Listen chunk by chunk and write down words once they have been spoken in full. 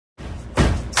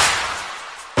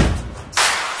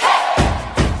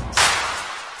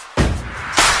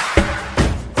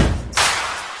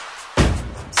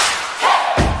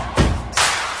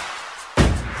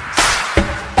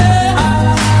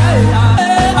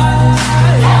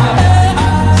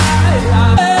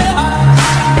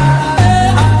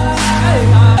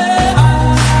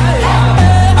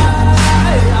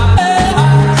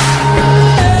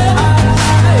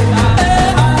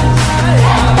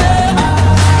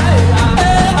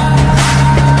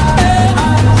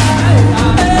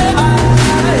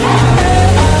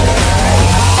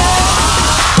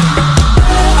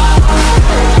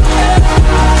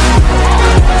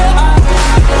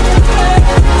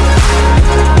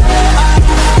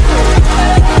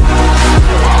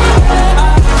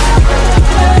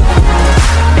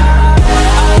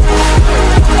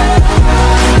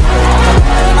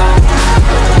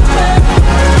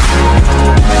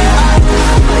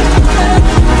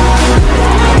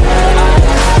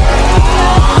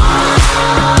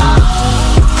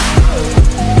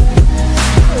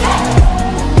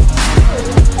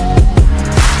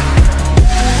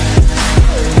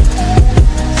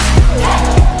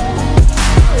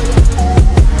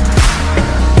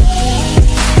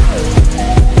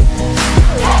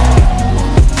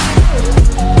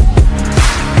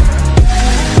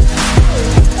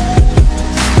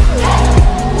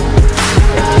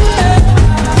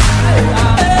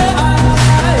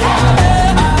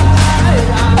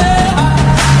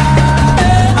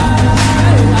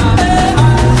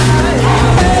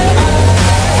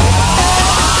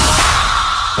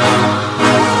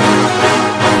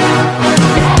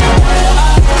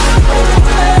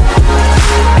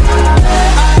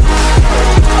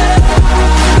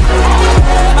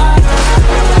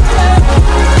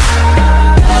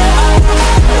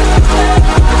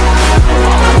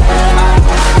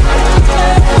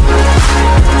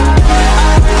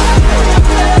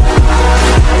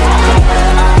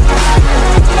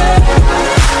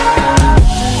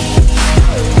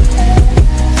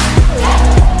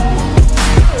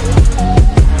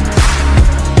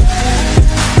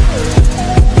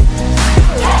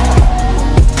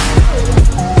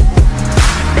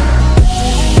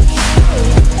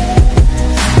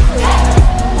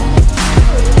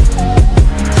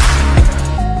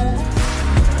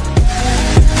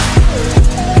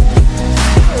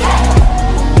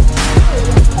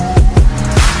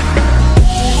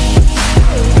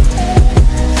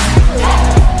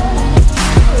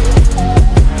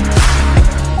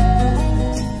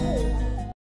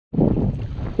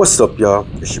What's up, y'all?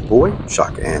 It's your boy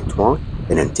Shaka Antoine,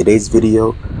 and in today's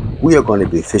video we are going to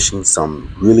be fishing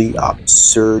some really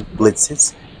absurd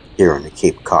blitzes here on the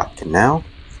Cape Cod Canal.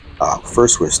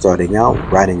 First, we're starting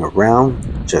out riding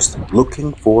around just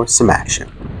looking for some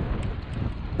action.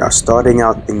 Now, starting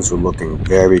out, things were looking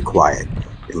very quiet,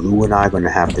 and Lou and I are going to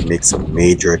have to make some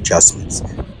major adjustments.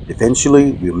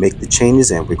 Eventually we'll make the changes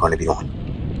and we're going to be on.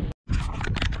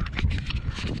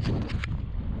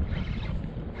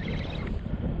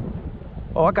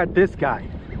 Oh, I got this guy.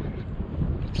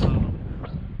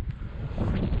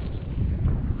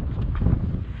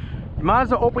 You might as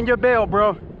well open your bail,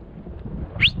 bro.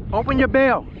 Open your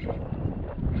bail.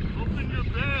 Open your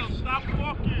bail. Stop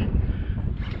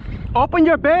walking. Open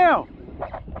your bail.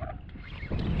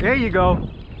 There you go.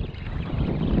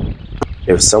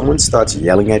 If someone starts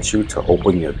yelling at you to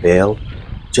open your bail,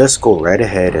 just go right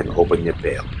ahead and open your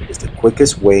bail. It's the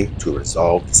quickest way to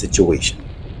resolve the situation.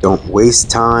 Don't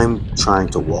waste time trying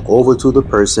to walk over to the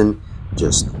person.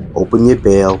 Just open your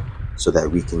bail so that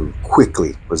we can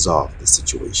quickly resolve the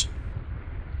situation.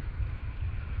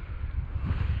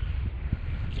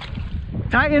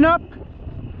 Tighten up.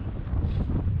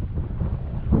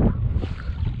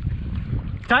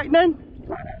 Tightening.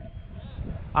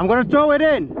 I'm gonna throw it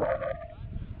in.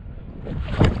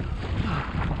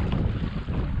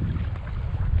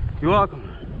 You're welcome.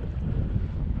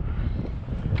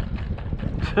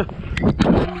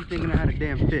 I'm thinking I had a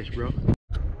damn fish, bro.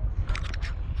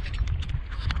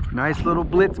 Nice little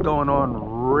blitz going on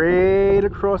right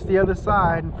across the other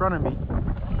side in front of me.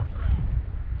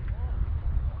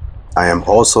 I am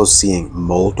also seeing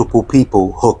multiple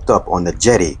people hooked up on the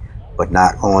jetty, but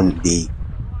not on the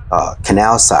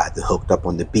canal side. They're hooked up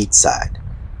on the beach side.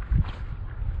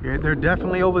 Yeah, they're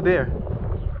definitely over there.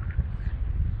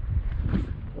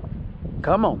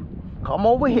 Come on, come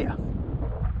over here.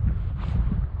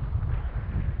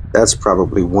 That's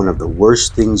probably one of the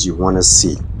worst things you want to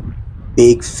see.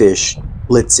 Big fish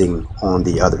blitzing on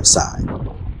the other side.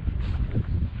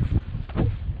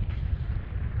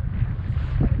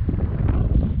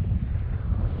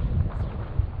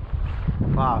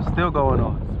 Wow, still going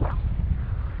on.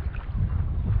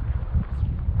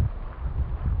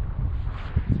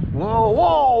 Whoa,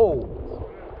 whoa!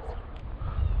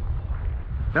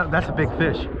 That's a big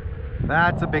fish.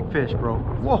 That's a big fish, bro.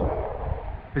 Whoa!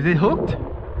 Is it hooked?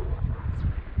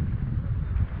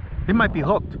 It might be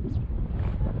hooked.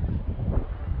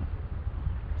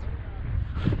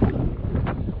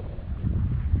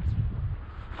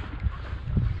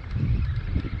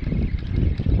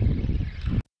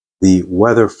 The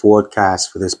weather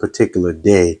forecast for this particular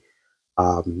day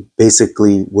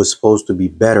basically was supposed to be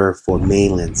better for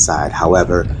mainland side.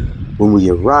 However, when we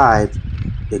arrived,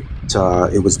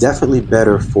 it was definitely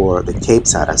better for the Cape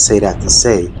side. I say that to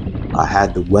say,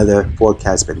 had the weather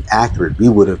forecast been accurate, we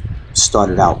would have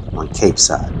started out on Cape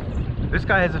side. This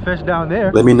guy has a fish down there.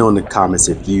 Let me know in the comments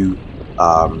if you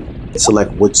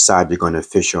select which side you're going to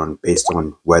fish on based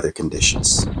on weather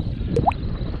conditions.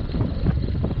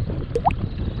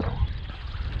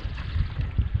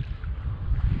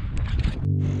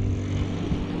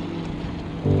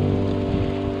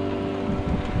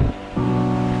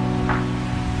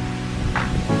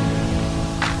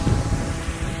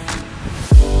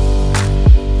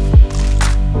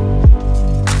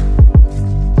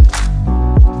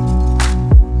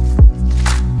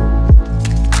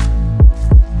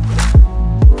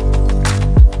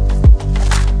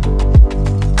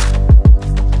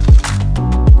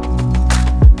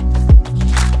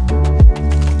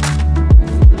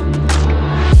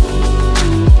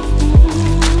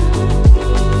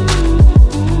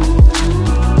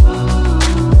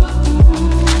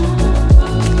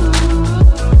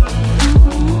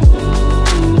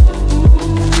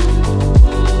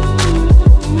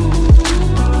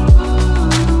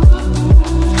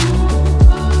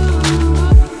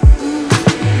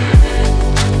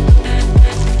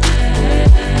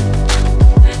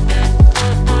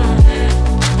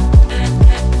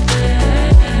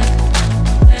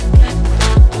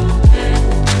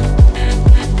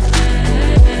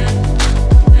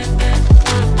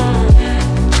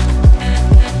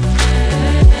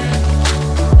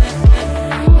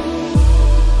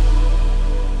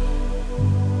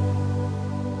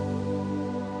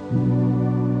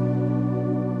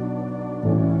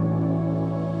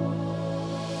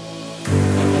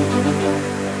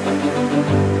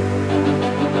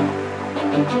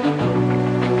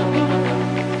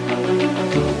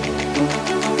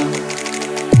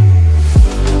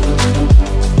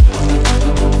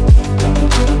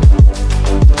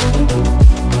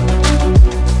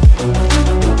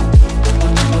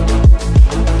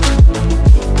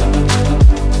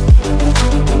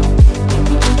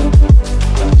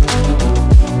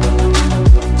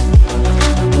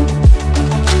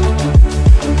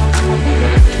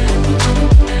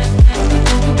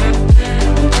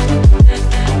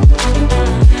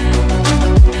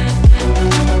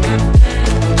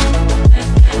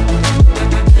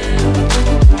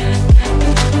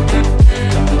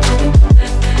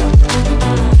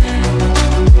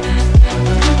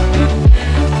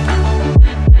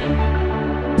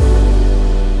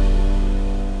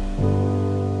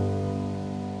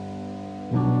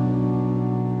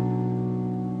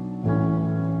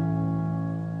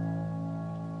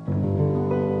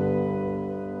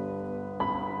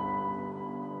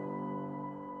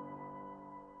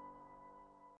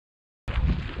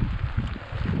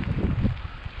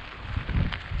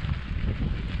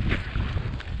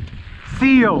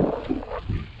 seal.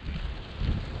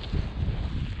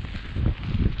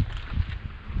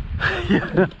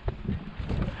 Yeah.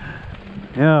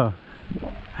 Yeah.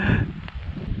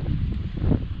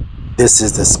 This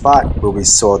is the spot where we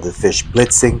saw the fish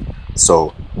blitzing,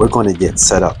 so we're going to get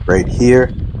set up right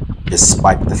here,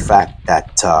 despite the fact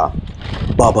that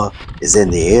Bubba is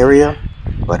in the area,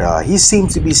 but he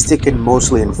seems to be sticking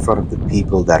mostly in front of the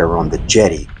people that are on the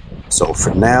jetty. So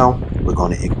for now, we're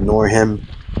going to ignore him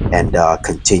and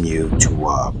continue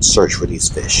to search for these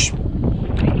fish.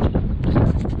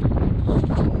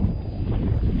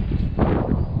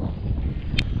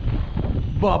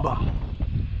 Bubba.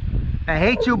 I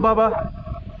hate you, Bubba.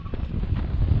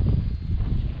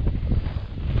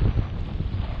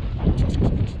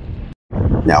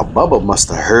 Now, Bubba must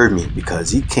have heard me because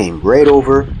he came right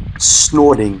over,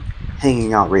 snorting,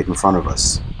 hanging out right in front of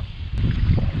us.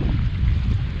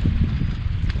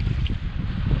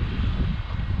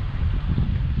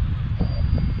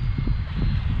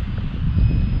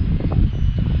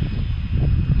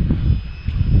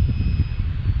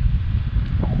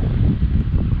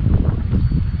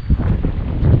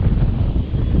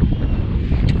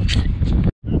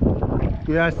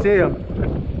 Yeah, I see him.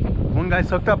 One guy's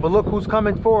hooked up, but look who's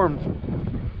coming for him.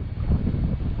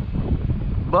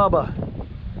 Bubba.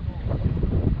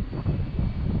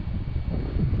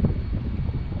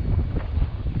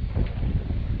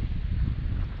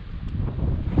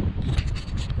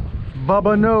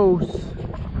 Bubba knows.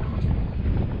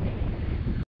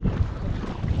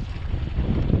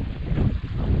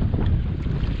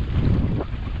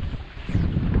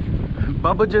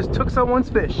 Bubba just took someone's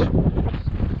fish.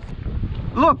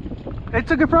 Look, they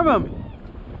took it from him.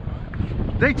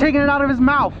 They taking it out of his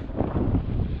mouth.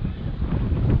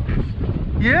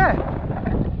 Yeah.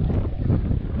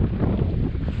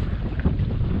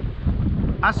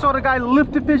 I saw the guy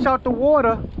lift the fish out the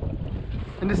water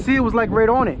and the seal was like right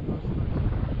on it.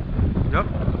 Yep.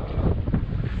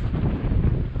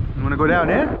 You wanna go down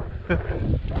there?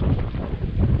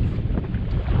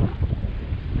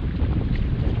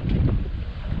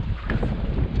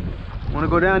 Wanna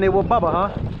go down there with Bubba, huh?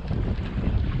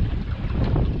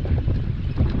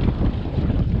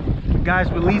 The guy's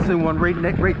releasing one right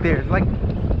there. It's like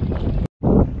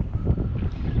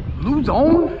blue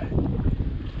zone.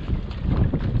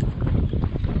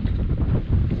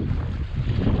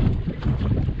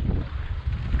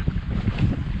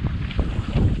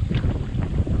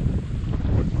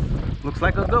 Looks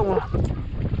like a good one.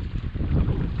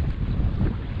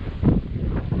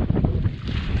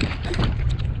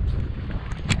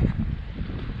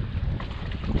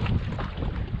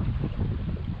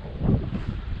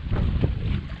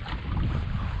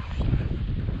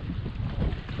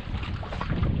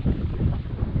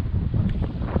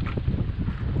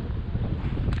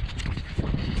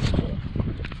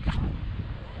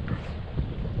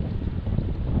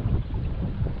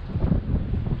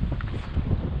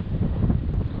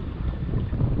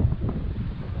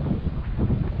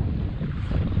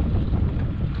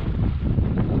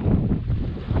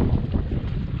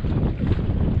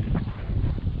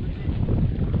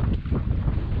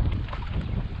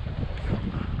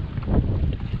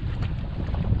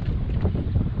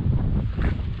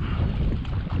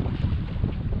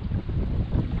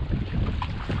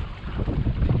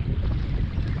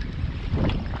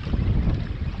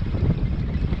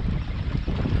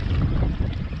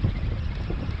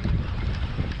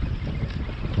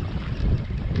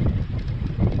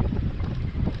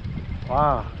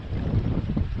 Wow.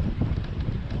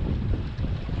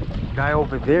 Guy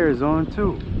over there is on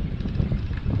too.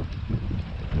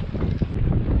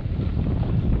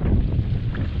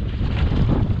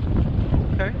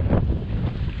 Okay.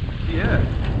 Yeah.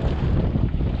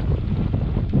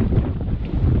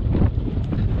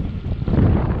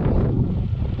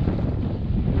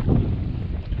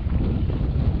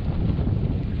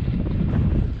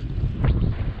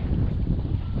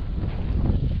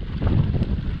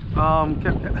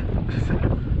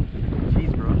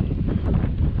 Jeez, bro.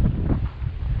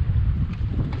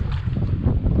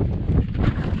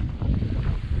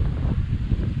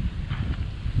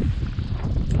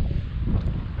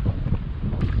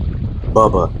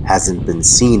 Bubba hasn't been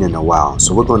seen in a while,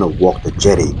 so we're going to walk the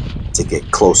jetty to get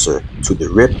closer to the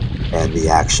rip and the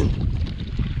action.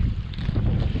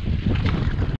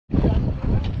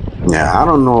 Now, I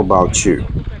don't know about you,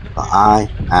 but I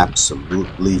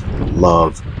absolutely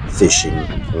love fishing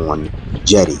on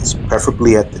jetties,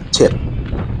 preferably at the tip.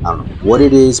 I don't know what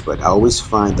it is, but I always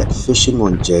find that fishing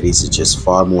on jetties is just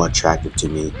far more attractive to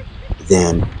me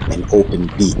than an open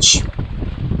beach.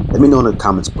 Let me know in the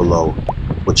comments below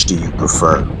Which do you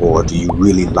prefer, or do you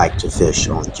really like to fish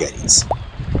on jetties?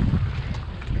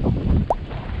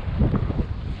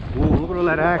 Ooh, look at all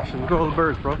that action. Look at all the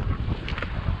birds, bro.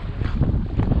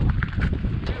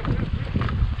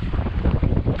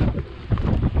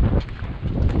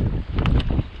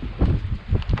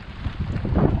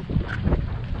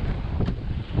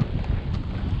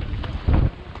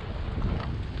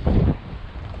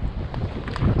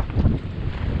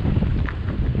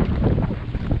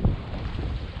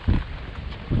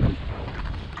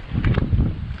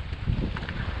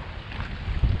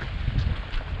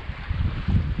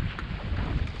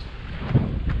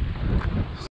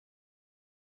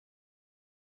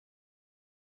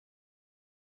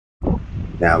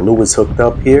 Now, Lou is hooked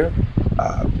up here.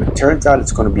 It turns out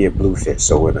it's going to be a bluefish.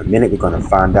 So in a minute, we're going to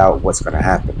find out what's going to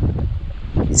happen.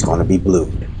 He's going to be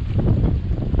blued.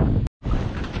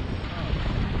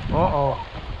 Uh-oh.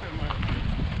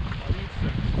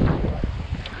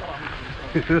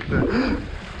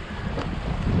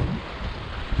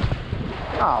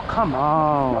 Oh, come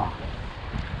on.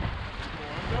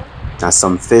 Now,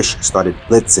 some fish started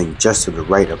blitzing just to the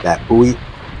right of that buoy.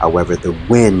 However, the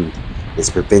wind is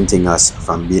preventing us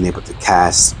from being able to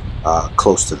cast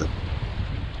close to them.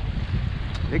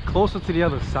 Get closer to the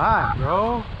other side,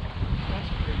 bro.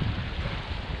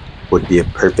 Would be a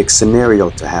perfect scenario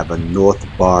to have a north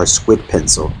bar squid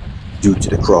pencil due to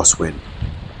the crosswind.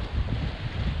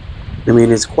 I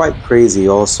mean, it's quite crazy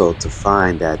also to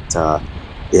find that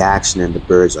the action and the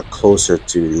birds are closer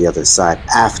to the other side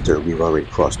after we've already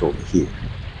crossed over here.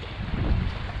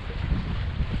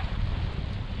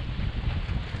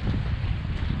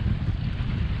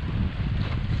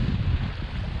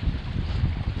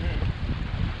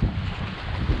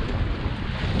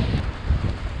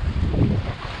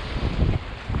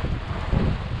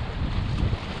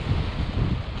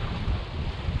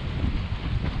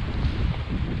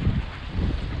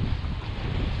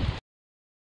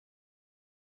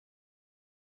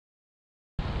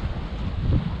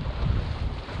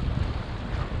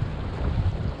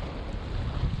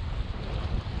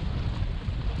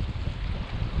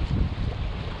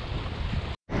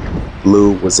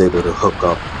 Lou was able to hook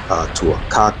up to a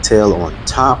cocktail on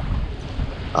top.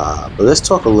 But let's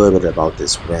talk a little bit about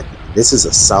this wind. This is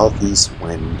a southeast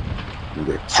wind.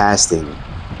 We're casting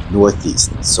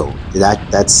northeast, so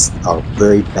that's a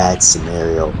very bad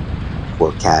scenario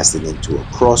for casting into a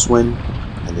crosswind,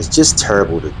 and it's just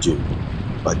terrible to do.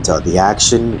 But the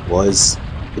action was,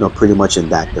 pretty much in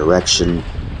that direction,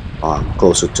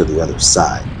 closer to the other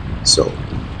side. So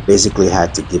basically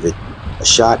had to give it a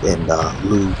shot, and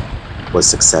Lou was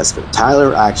successful.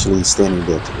 Tyler actually standing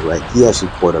there to the right, he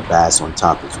actually caught a bass on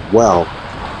top as well,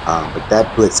 but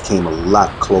that blitz came a lot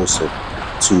closer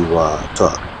to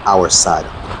our side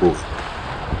of the buoy.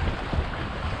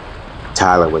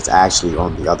 Tyler was actually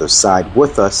on the other side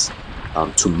with us,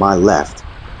 to my left,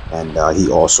 and he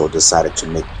also decided to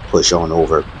make the push on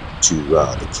over to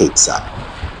the Cape side,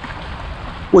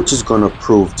 which is going to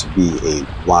prove to be a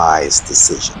wise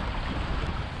decision.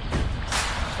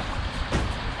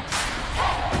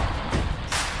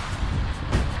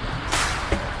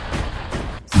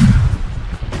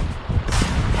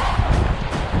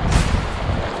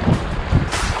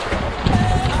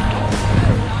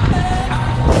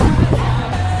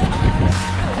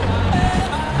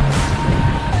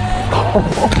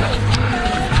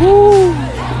 Woo!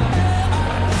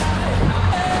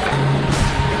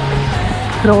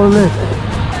 Look at all this.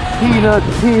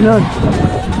 Peanuts, peanuts.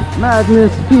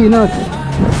 Madness, peanuts.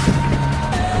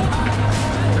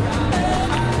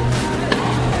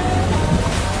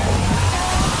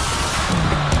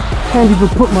 Can't even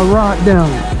put my rod down.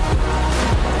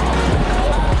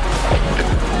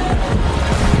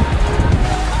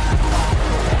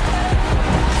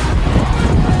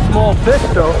 Small fish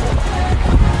though.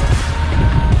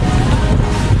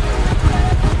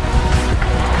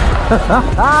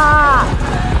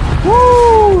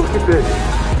 Woo! Look at this.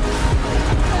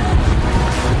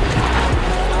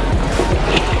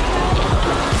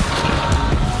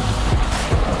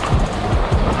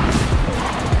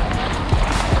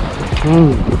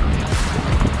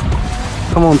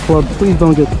 Come on, plug. Please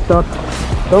don't get stuck.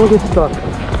 Don't get stuck.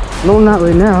 No, not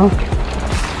right now.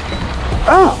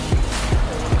 Ah!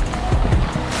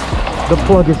 The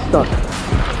plug is stuck.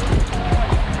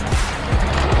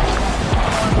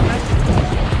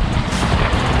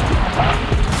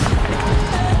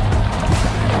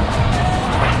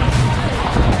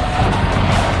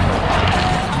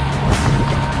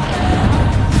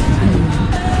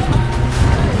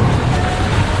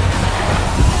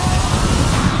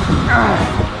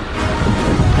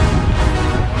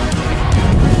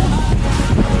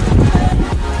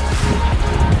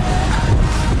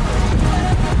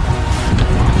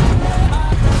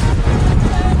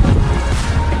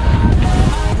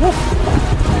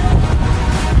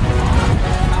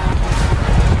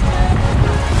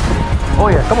 Oh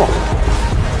yeah, come on.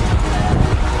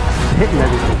 Just hitting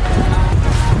everything.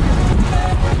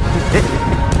 Just hitting it.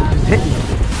 Just hitting it.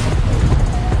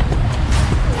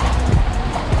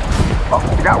 Oh,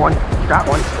 you got one. Got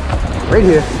one. Right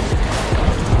here.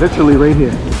 Literally right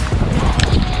here.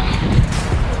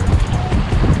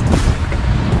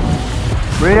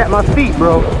 Right at my feet,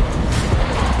 bro.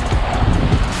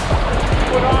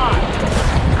 Put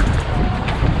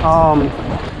on.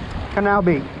 Canal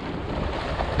bait.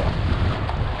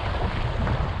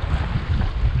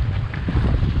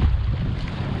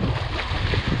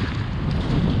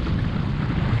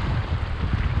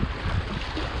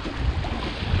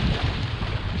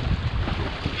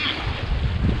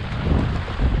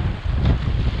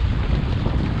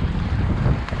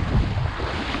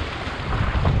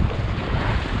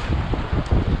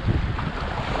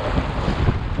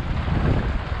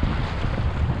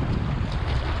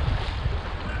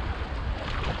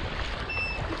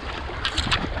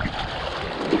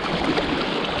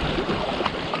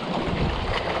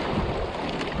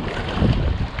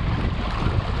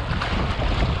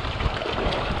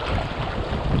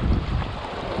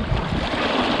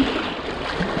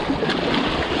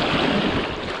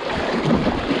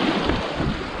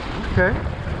 Okay,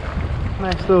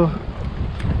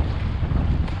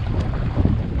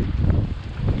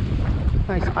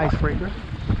 nice icebreaker.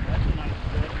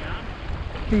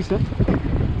 Decent.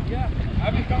 Yeah,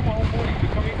 I've been coming my whole morning. I've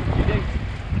been coming for 2 days.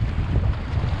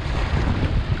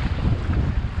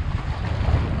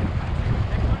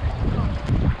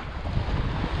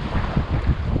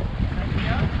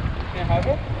 Can I have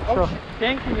it? Sure.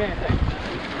 Thank you, man.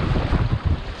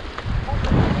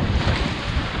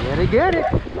 Get it.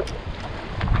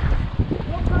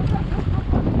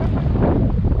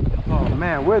 Oh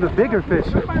man, where are the bigger fish?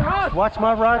 Watch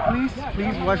my rod, please.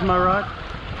 Please watch my rod.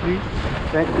 Please.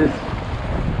 Thank this.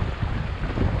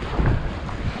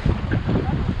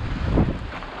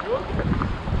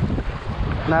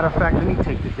 Matter of fact, let me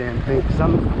take the damn thing.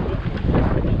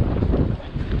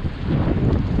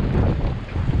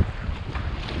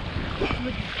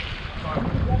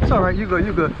 It's alright, you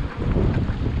good.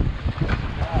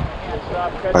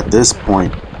 At this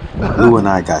point, Lou and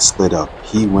I got split up.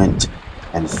 He went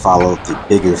and followed the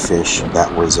bigger fish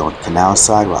that was on Canal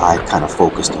side, while I kind of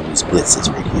focused on these blitzes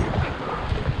right here.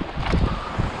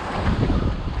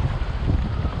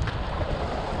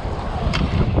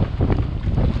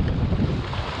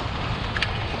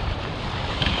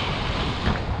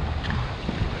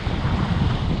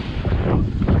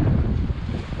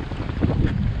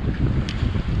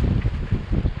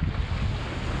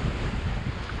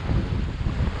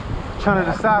 Trying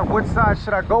to decide which side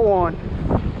should I go on.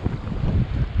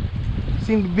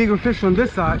 Seen the bigger fish on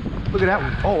this side. Look at that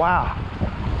one. Oh wow.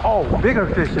 Oh, bigger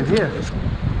fish in here.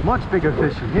 Much bigger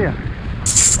fish in here.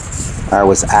 I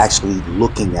was actually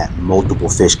looking at multiple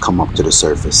fish come up to the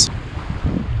surface.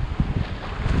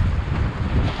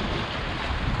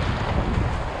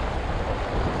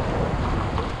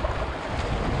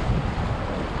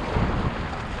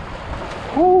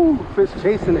 Ooh, fish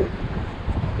chasing it.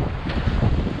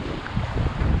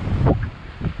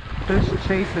 Fish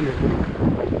chasing it.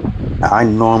 Now, I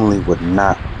normally would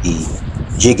not be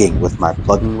jigging with my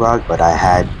plugging rod, but I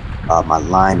had my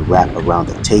line wrapped around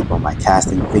the tape on my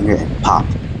casting finger and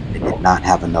popped. I did not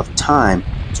have enough time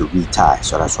to retie,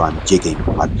 so that's why I'm jigging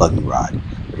with my plugging rod.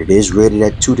 But it is rated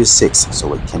at 2 to 6,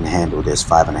 so it can handle this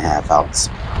 5.5 ounce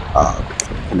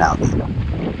canal bait.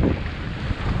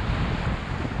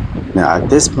 Now at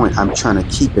this point, I'm trying to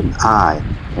keep an eye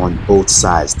on both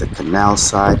sides, the canal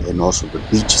side and also the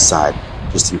beach side,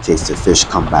 just in case the fish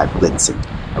come back blitzing.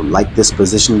 I like this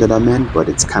position that I'm in, but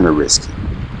it's kind of risky.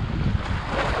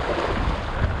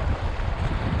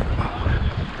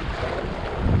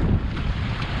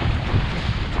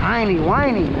 Tiny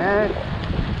whiny, man.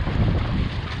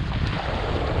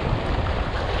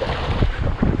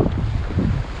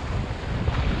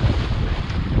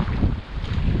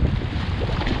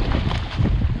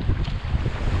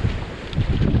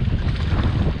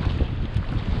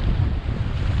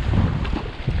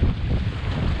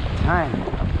 Tiny.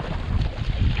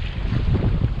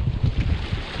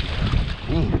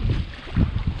 Man.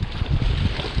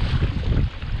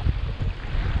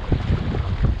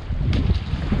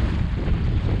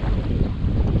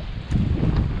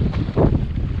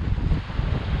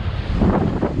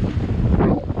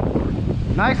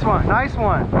 Nice one, nice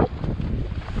one.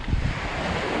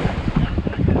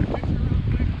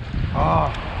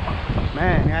 Oh,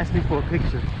 man, he asked me for a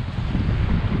picture.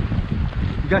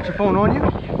 You got your phone on you?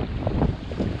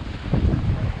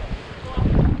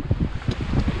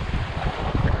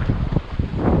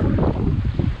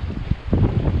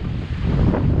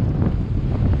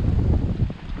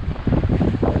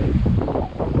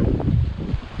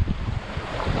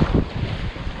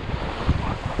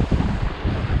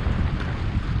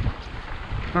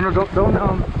 No, don't,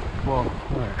 well,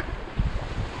 alright.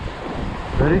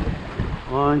 Ready?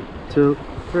 1, 2,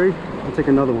 3. I'll take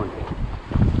another one.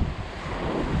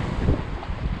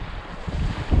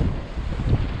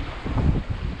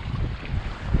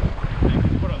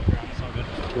 Put it on the ground, it's all good.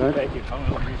 Good? Thank you.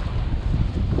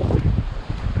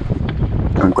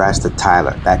 Congrats to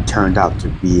Tyler. That turned out to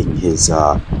being his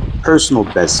personal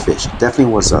best fish. It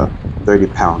definitely was a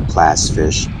 30-pound class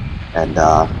fish, and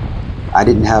I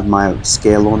didn't have my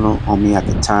scale on me at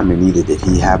the time, and neither did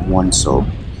he have one, so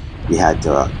we had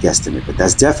to guesstimate. But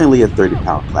that's definitely a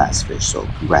 30-pound class fish, so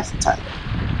congrats to Tyler.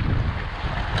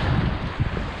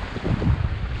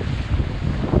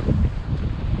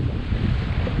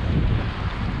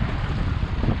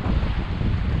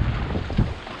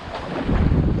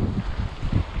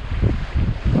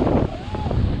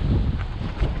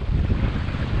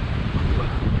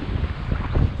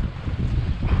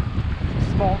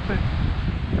 Small fish.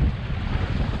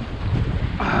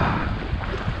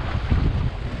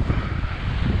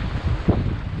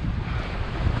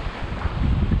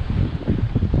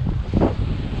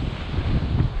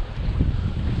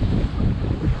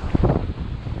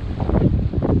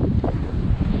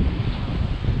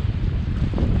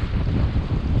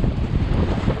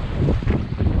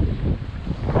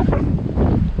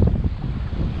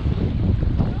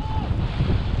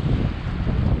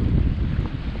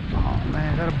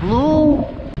 Blue?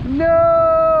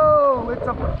 No! It's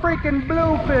a freaking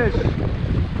bluefish!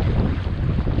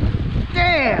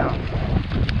 Damn!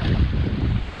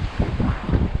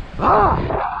 Ah!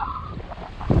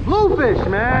 Bluefish,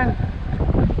 man!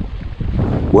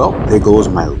 Well, there goes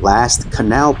my last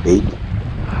canal bait,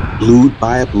 glued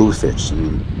by a bluefish.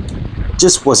 And it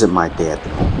just wasn't my day at the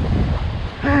moment.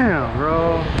 Damn,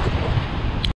 bro.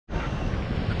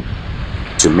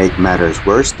 To make matters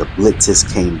worse, the blitzes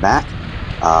came back,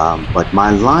 but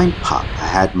my line popped. I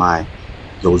had my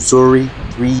Lozuri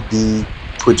 3D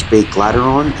twitch bait glider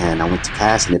on, and I went to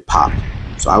cast and it popped.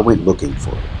 So I went looking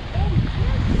for it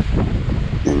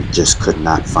and just could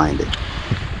not find it.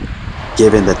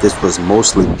 Given that this was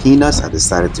mostly peanuts, I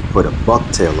decided to put a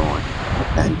bucktail on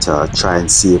and try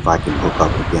and see if I can hook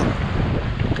up again.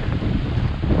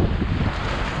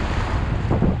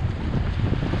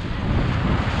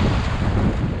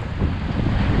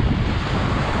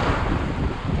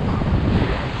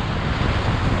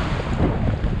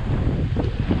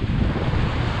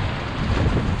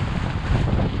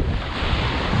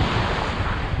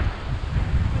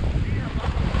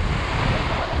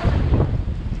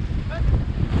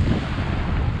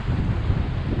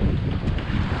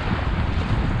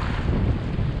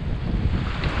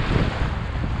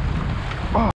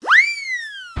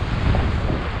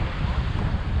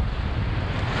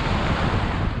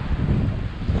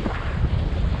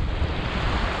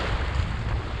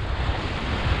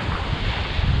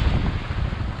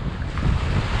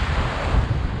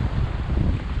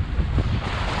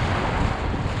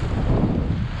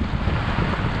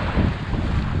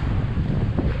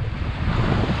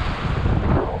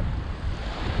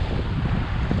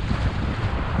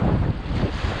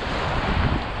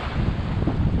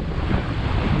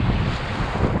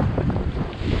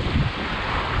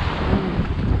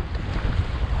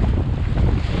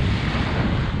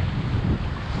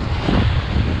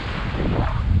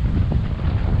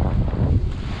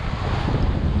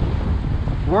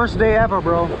 Worst day ever,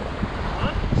 bro.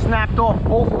 Snapped off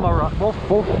both of my rods. Both.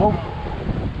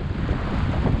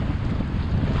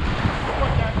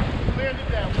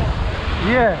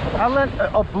 Yeah, I let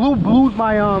a blued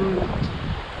my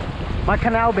my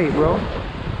canal bait, bro.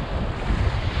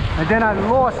 And then I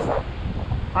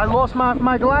lost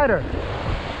my glider.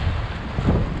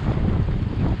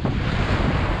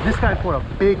 This guy caught a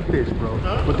big fish, bro.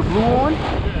 With the blue on,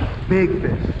 big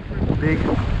fish. Big,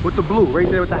 with the blue, right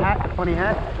there with the hat, the funny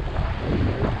hat.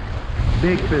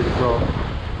 Big fish, bro.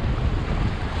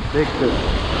 Big fish.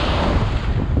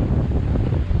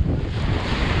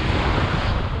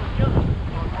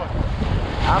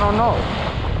 I don't know.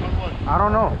 I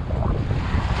don't know.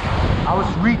 I was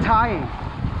retying.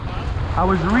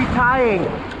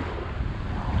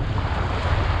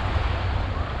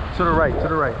 To the right, to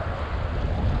the right.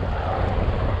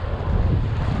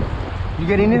 You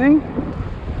get anything?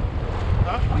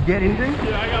 Huh? You get anything?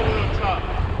 Yeah, I got one on top.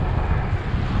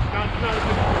 Not a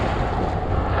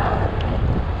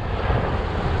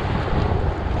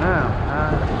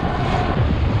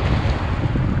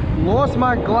big. Lost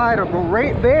my glider, bro,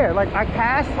 right there. Like I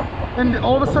cast and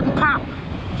all of a sudden pop.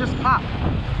 Just pop.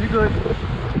 You good?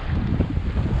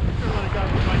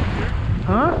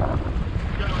 Huh?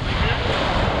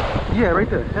 Yeah, right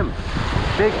there. Him.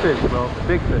 Big fish, bro.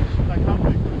 Big fish. Like how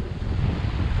big?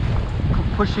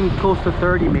 pushing close to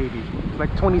 30 maybe.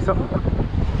 Like 20 something.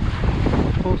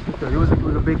 Close to 30. It was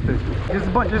a big fish. There's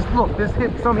a bunch, just look, there's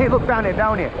some hit, look down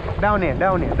there.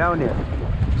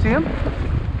 See him?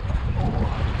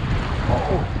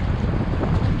 Oh.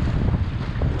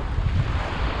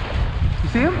 You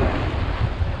see him?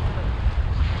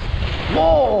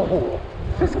 Whoa!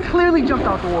 Fish clearly jumped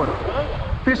out the water.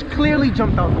 Fish clearly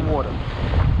jumped out the water.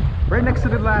 Right next to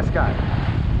the last guy.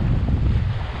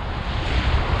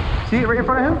 See it right in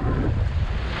front of him?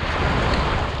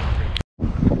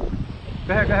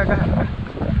 Go ahead.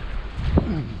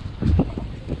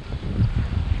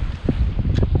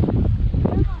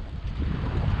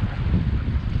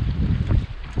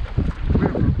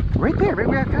 Right there, right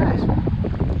where that guy is.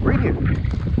 Right here.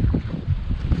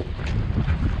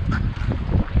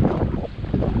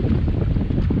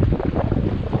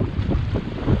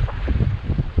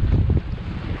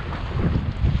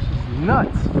 This is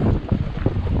nuts.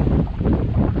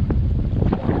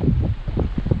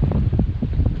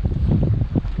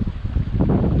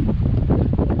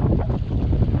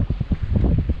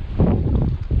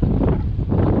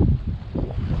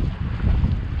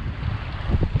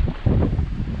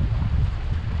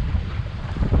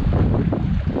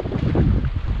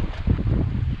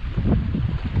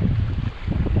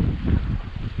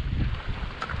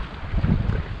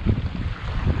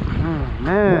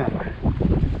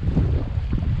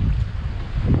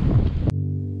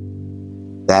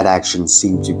 That action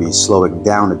seemed to be slowing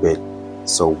down a bit,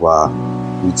 so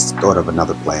we thought of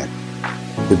another plan.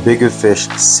 The bigger fish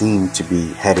seemed to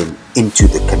be heading into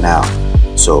the canal,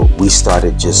 so we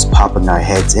started just popping our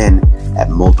heads in at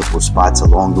multiple spots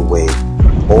along the way,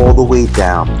 all the way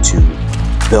down to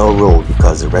Bell Road,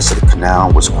 because the rest of the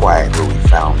canal was quiet where we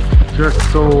found. Just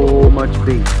so much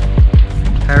bait.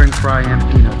 Herring fry and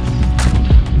peanuts.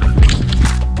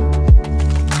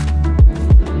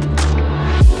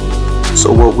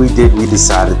 So what we did, we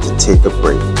decided to take a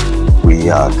break. We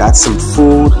got some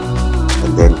food,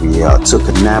 and then we took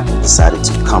a nap and decided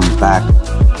to come back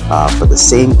for the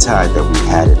same time that we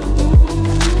had it.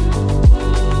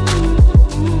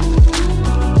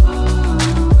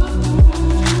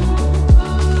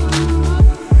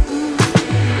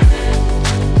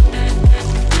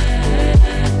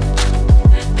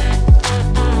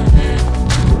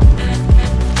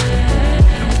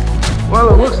 Well,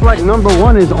 it looks like number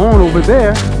one is on over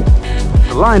there,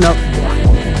 the lineup,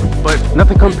 but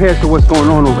nothing compares to what's going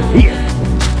on over here.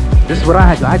 This is what I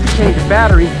had to do. I had to change the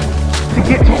battery to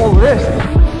get to all this.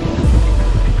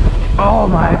 Oh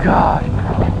my God.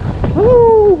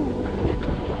 Woo!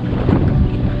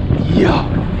 Yo.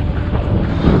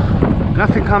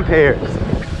 Nothing compares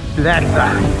to that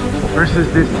side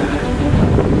versus this side.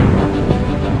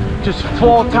 Just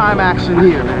fall time action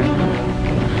here, man.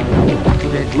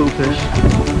 Dead bluefish.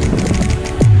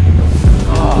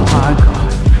 Oh my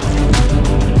God.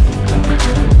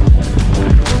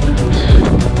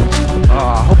 I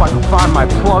hope I can find my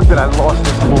plug that I lost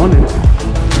this morning.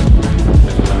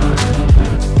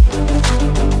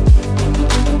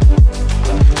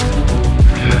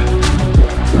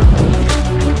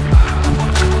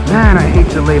 Man, I hate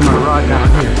to lay my rod down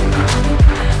here,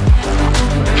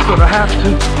 but I have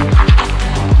to.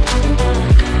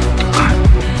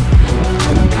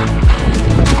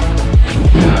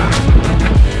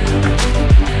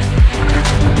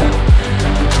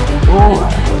 Oh.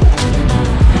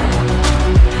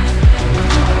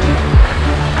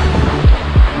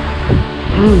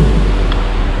 Woo.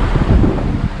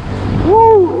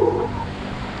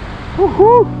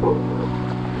 Woo-hoo.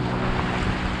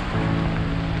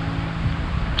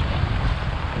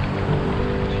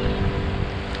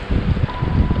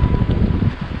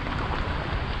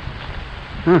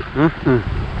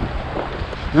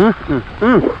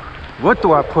 What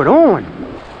do I put on?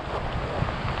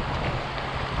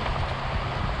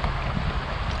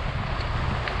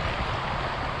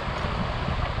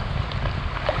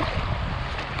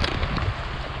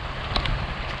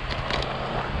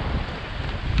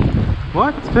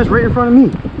 What? It's fish right in front of me.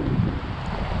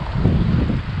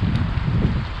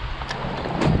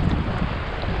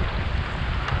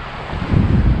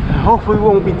 Hopefully we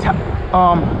won't be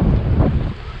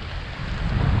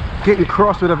getting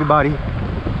cross with everybody.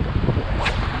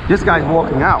 This guy's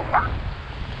walking out.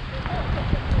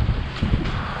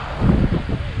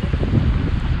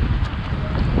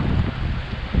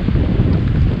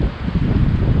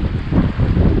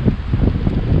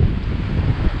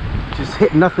 Just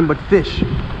hit nothing but fish.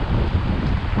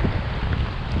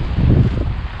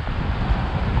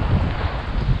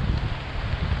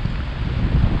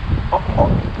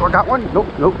 Oh, I got one? Nope,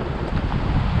 nope.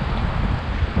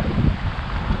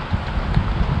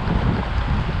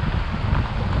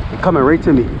 Coming right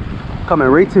to me. Coming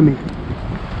right to me.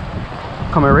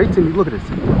 Coming right to me. Look at this.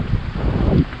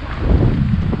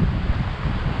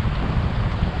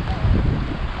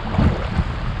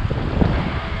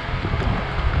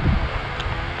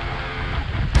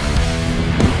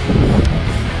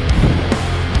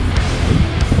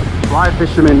 Fly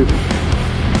fisherman.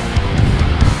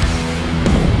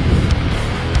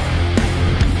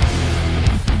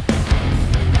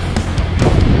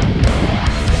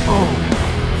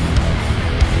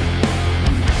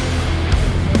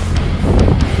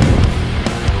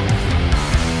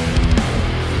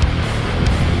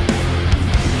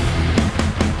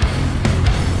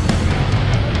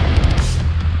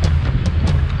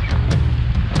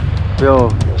 Yo,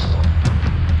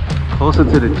 closer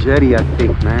to the jetty, I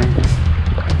think, man.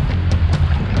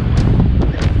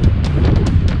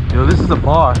 Yo, this is a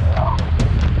bar.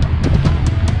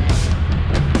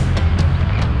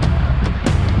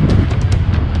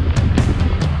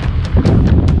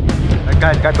 That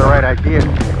guy's got the right idea.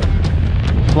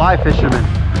 Fly fisherman.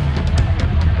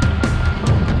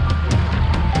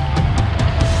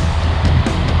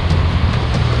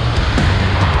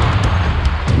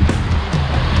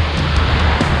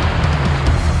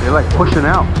 They're like pushing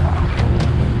out.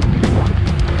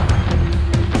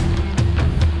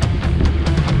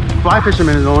 Fly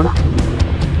fisherman is on.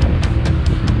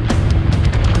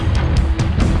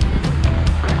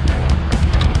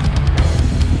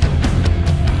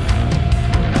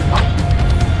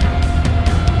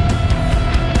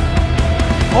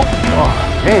 Oh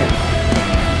man.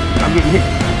 I'm getting hit.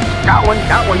 Got one,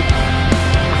 got one.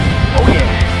 Oh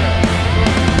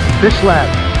yeah. Fish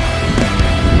lab.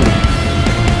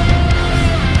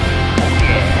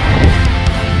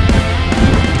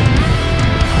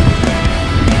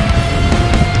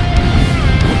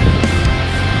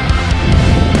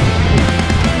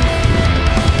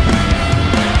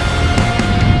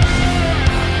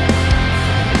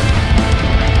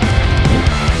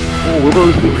 Will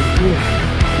those be right here?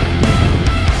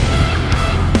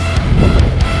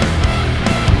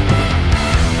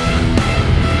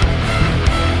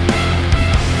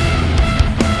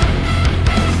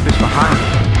 Fish behind me.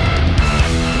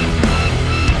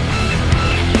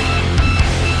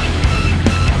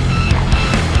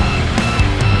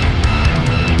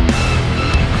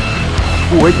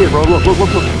 Oh, right there, bro. Look, look,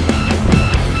 look, look.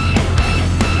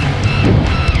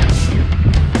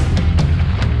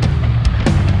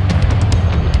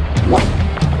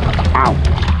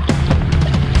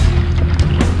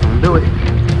 Do it.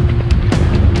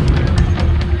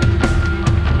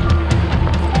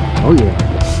 Oh yeah.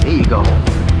 There you go.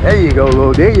 There you go,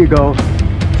 Lou. There you go.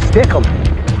 Stick them.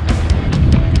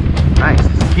 Nice.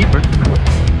 It's a keeper.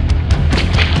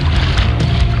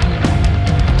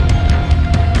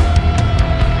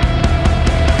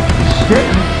 Shit.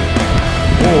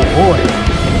 Oh boy.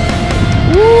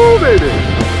 Woo, baby.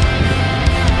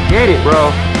 Get it,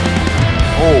 bro.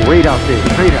 Oh, right out there.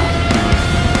 Straight out.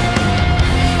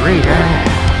 Straight out.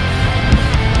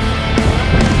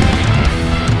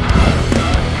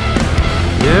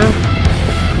 Yeah.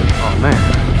 Oh man.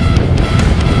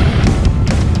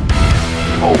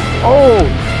 Oh, oh.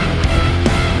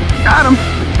 Got him.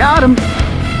 Got him.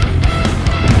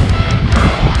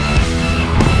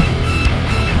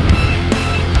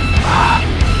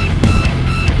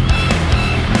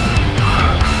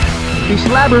 He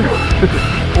slabber.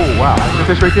 Oh wow. That's the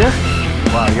fish right there?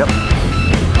 Wow, yep.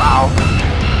 Wow.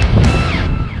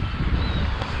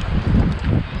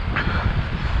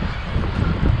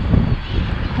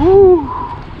 Woo!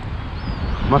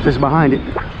 My fish behind it.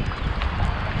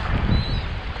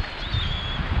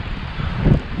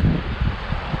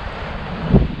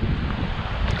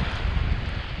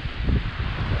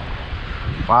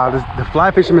 Wow, the fly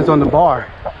fisherman's on the bar.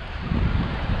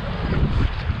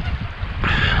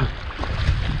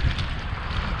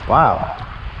 Wow.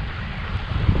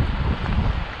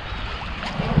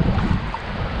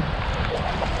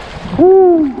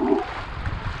 Woo!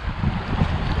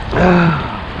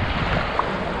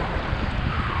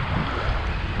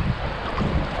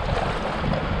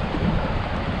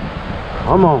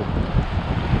 Come on.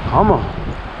 Come on.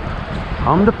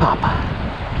 Come to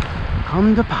Papa.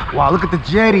 Come to Papa. Wow, look at the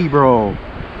jetty, bro.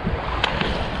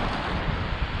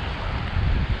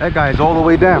 That guy's all the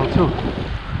way down, too.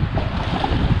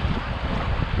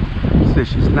 This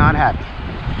fish is not happy.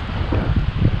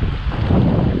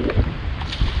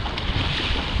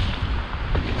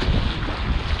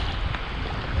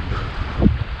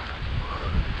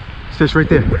 This fish right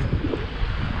there.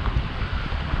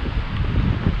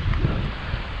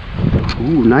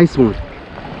 Ooh, nice one.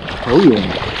 Oh yeah.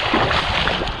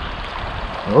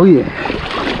 Oh yeah.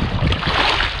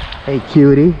 Hey,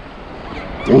 cutie.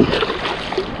 Dang.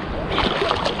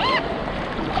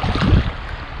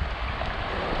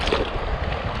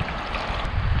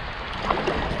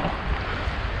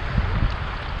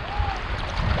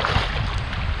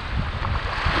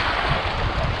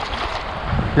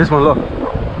 This one, look. The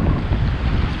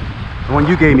one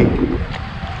you gave me.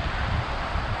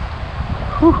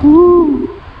 Woohoo!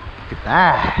 Look at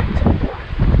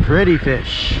that. Pretty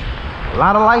fish. A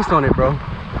lot of lice on it, bro.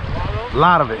 A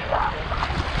lot of it.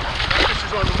 This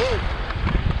is on the move.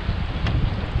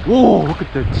 Whoa, look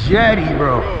at the jetty,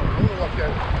 bro.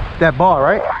 That bar,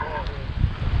 right?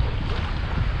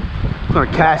 I'm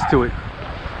gonna cast to it.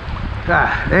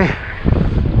 God damn.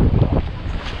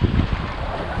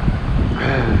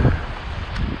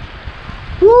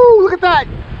 Woo, look at that.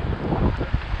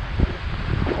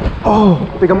 Oh,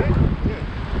 I think I'm.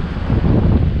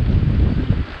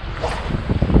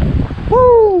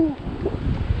 Woo.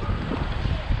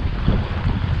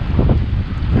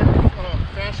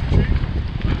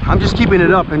 I'm just keeping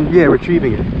it up and yeah,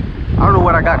 retrieving it. I don't know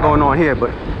what I got going on here, but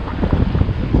I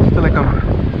feel like I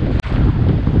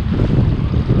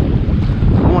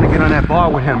want to get on that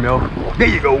bar with him, yo. There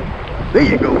you go. There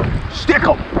you go. Stick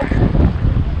him.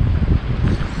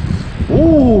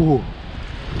 Ooh.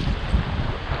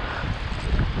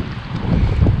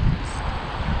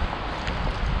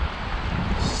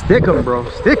 Stick him, bro.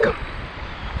 Stick him.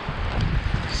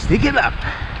 Stick it up.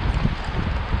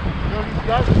 No, these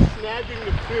guys are snagging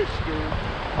the fish, dude.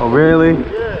 Oh, really?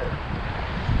 Yeah.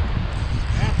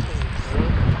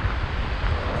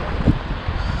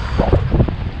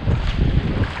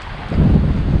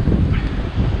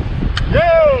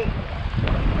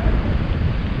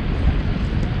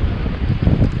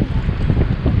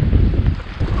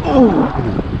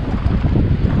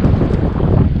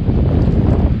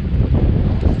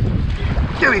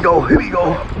 Here we go, here we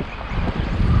go.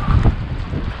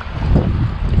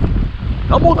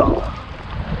 Double double.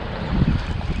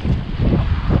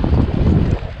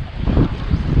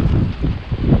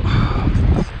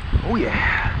 Oh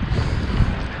yeah.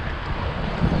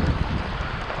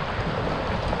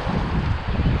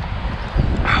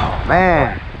 Oh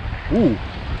man. Ooh,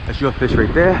 that's your fish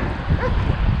right there.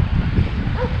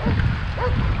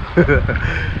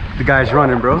 The guy's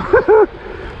running, bro.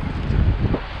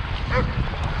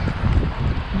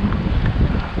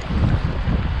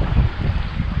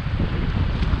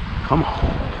 Come on.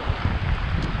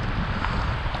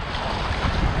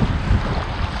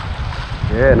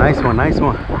 Yeah, nice one, nice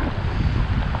one.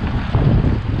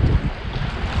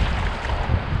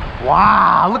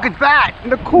 Wow, look at that in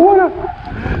the corner.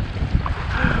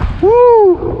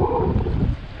 Woo!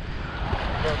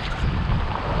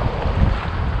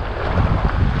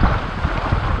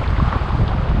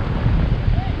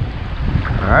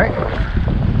 All right.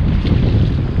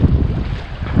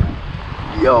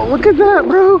 Yo, look at that,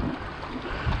 bro.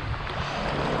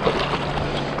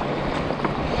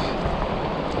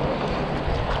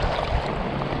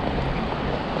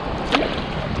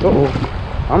 Uh-oh,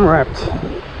 I'm wrapped.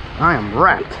 I am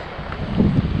wrapped.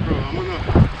 Bro, I'm gonna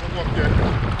walk that.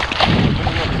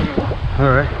 All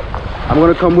right, I'm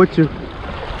gonna come with you,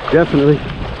 definitely.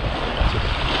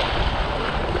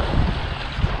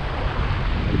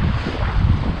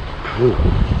 Ooh.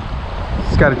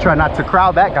 Just gotta try not to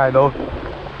crowd that guy though,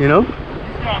 you know?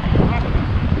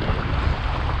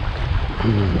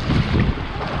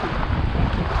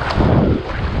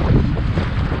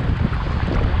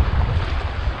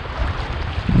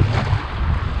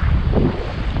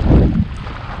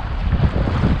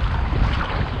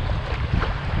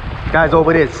 Guy's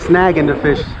over there snagging the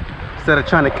fish instead of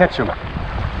trying to catch them.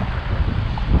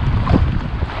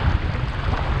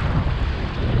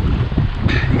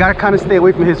 You gotta kind of stay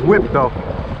away from his whip though.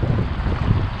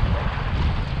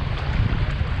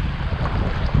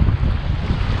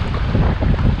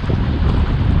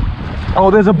 Oh,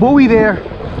 there's a buoy there.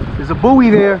 There's a buoy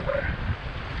there.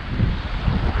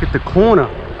 Look at the corner.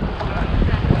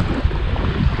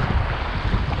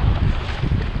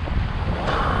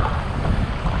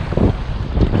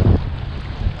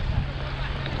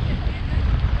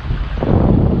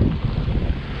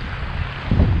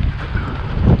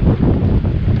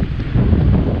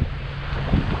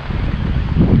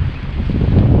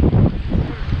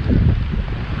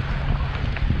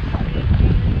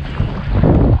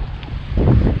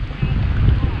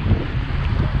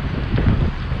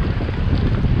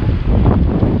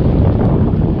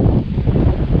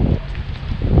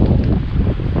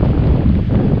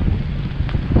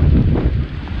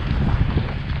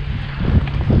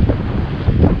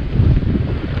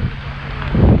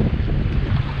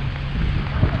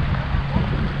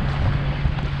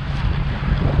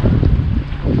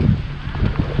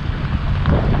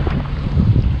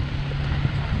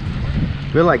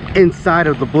 We're like inside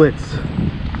of the Blitz.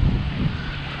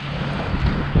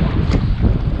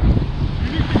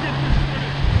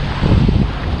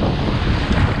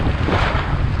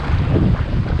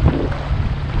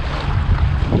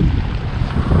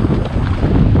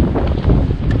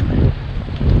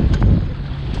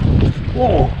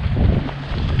 Whoa!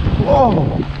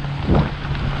 Whoa!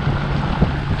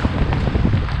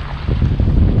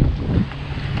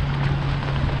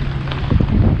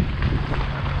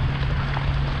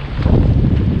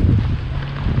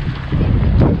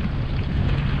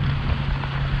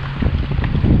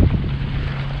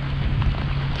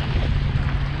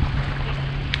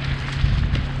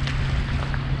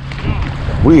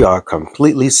 We are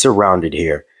completely surrounded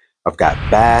here. I've got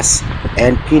bass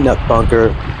and peanut bunker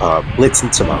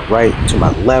blitzing to my right, to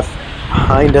my left,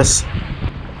 behind us.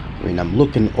 I mean, I'm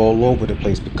looking all over the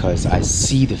place because I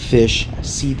see the fish, I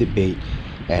see the bait,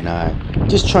 and I'm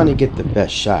just trying to get the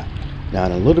best shot. Now,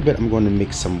 in a little bit, I'm going to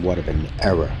make somewhat of an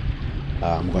error.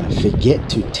 I'm going to forget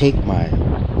to take my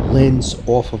lens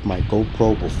off of my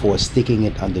GoPro before sticking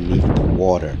it underneath the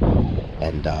water.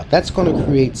 And that's going to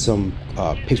create some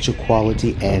picture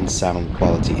quality and sound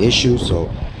quality issues.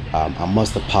 So I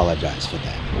must apologize for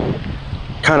that.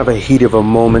 Kind of a heat of a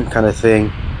moment kind of thing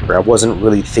where I wasn't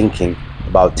really thinking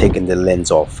about taking the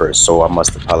lens off first. So I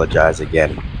must apologize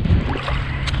again.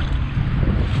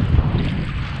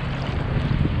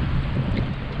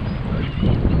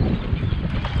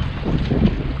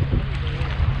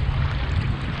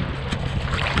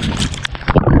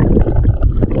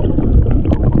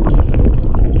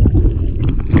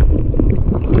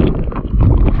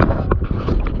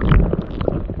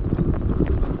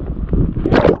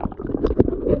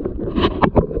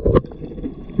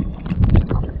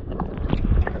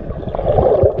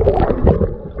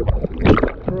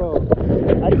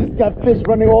 Got fish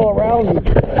running all around me.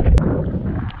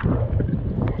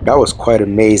 I was quite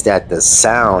amazed at the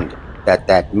sound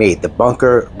that made. The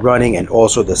bunker running and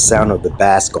also the sound of the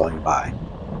bass going by.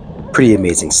 Pretty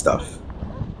amazing stuff.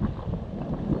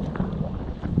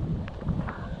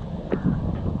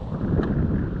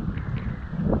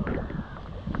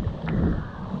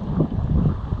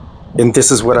 And this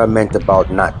is what I meant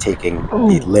about not taking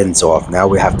the lens off. Now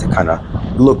we have to kind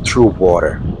of look through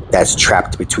water that's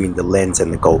trapped between the lens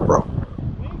and the GoPro.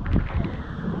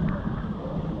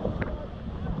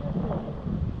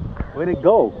 Where'd it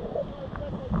go?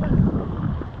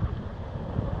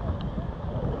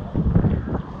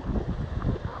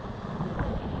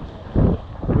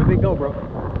 Where'd they go, bro?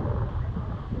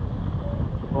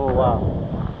 Oh, wow.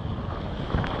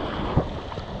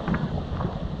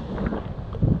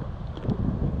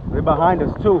 They're behind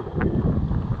us, too.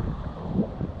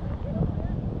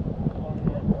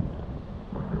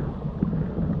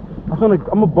 I'm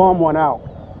gonna bomb one out.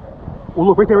 Oh,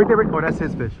 look, right there, right there, right there. Oh, that's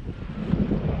his fish.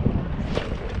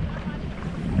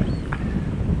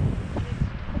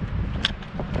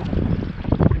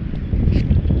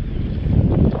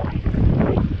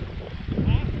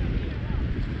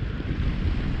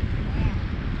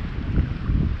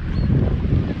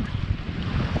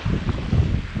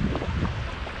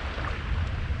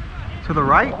 To the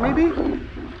right, maybe?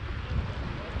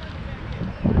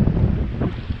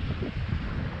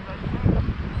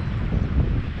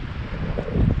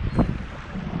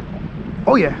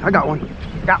 Oh yeah, I got one.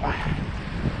 Got one.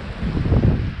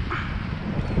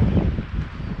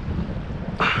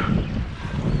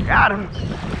 Got him.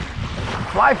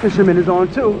 Fly fisherman is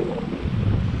on too.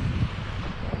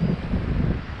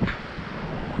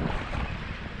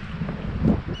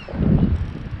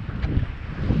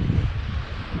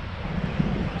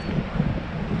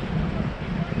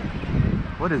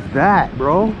 What is that,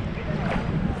 bro?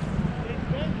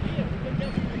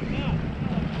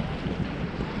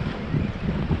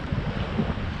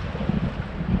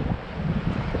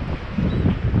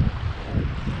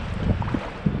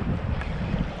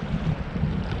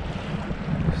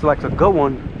 Looks like a good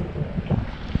one.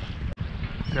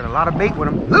 Got a lot of bait with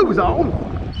him. Lose on.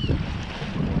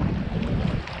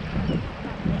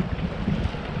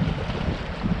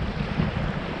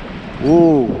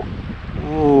 Ooh.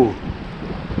 Ooh.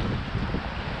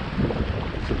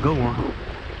 It's a good one.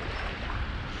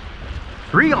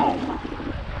 3 on.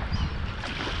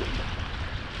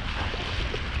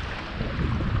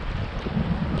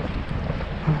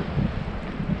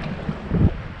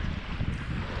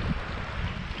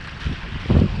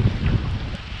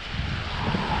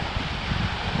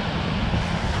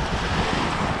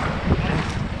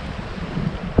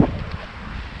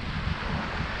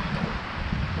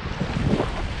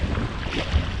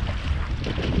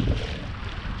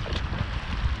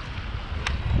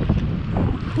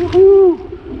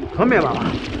 Come here,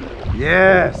 mama.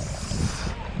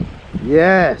 Yes.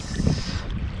 Yes.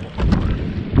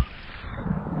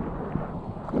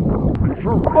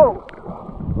 Oh.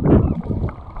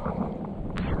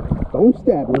 Don't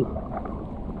stab me.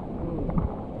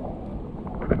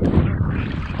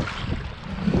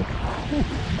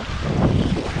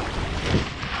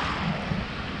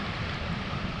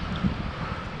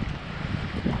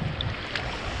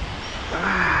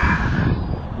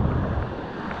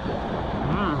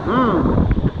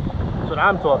 That's what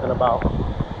I'm talking about.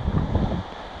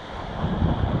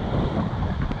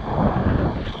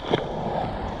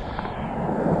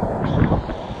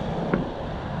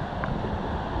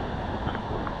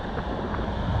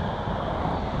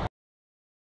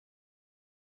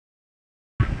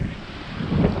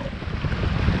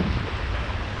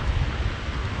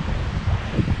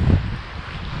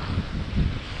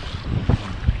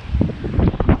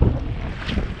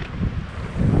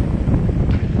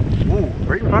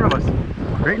 Right in front of us.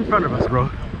 Right in front of us, bro.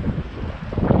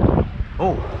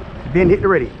 Oh, being hit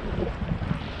already.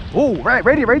 Oh, right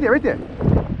there, right there, right there.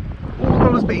 Oh,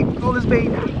 throw this bait, throw this bait.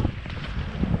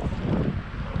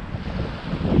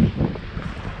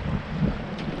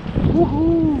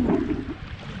 Woohoo!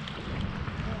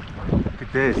 Look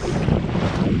at this.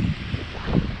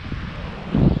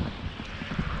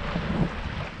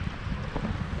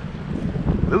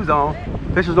 Blue's on.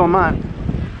 Fish is on mine.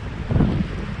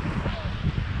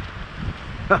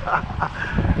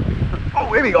 Oh,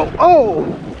 here we go. Oh!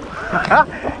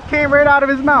 Came right out of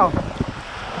his mouth.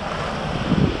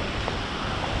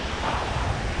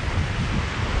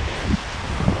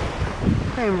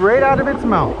 Came right out of its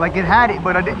mouth. Like it had it,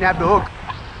 but I didn't have the hook.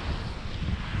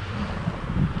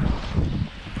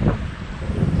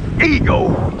 There you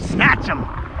go. Snatch him.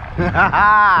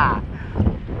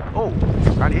 Oh,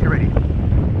 trying to hit already.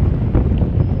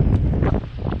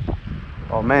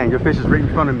 Oh man, your fish is right in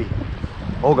front of me.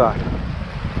 Oh God.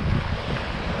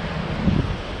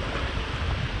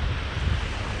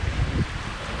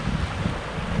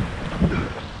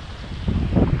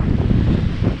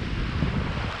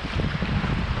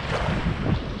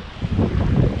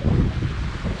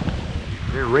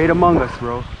 They're right among us,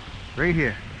 bro. Right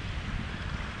here.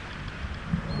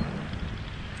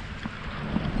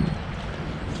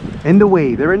 In the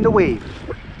wave. They're in the wave.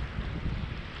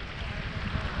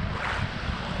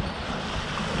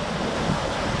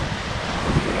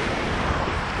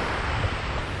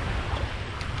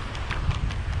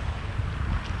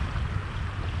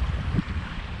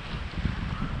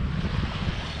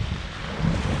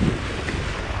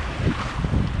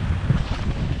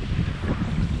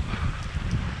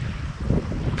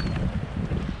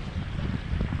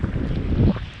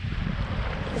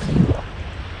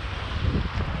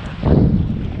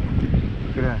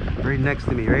 Right next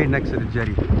to me, right next to the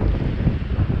jetty.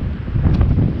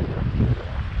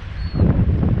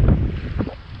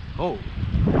 Oh.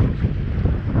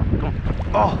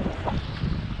 Oh.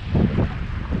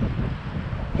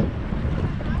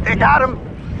 Hey, got him.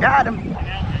 Got him.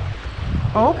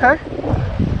 Oh, okay.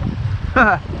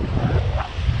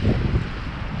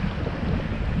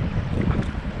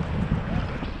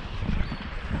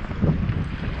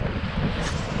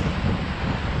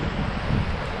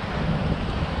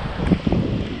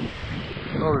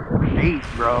 Bait,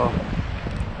 bro.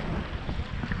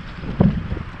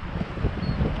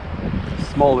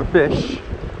 Smaller fish.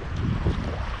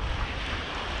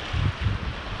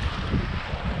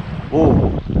 Oh.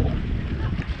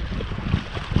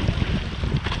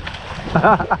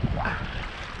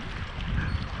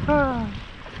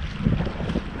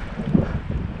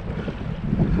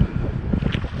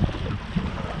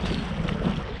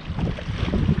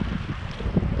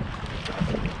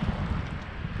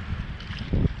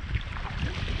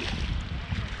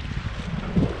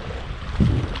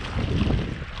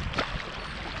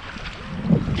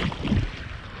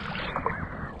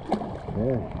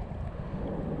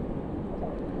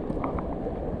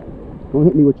 Don't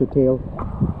hit me with your tail.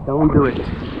 Don't do it.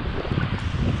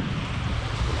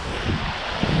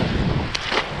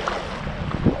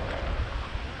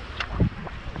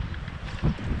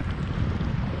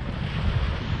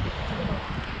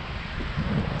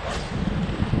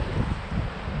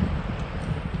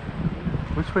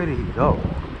 Which way did he go?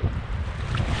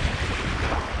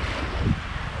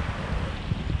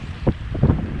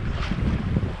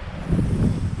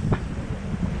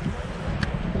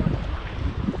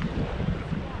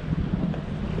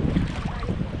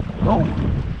 Oh.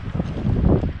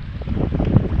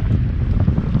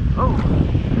 Oh.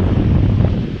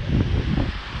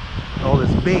 All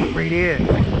this bait right here.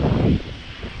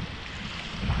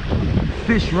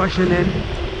 Fish rushing in.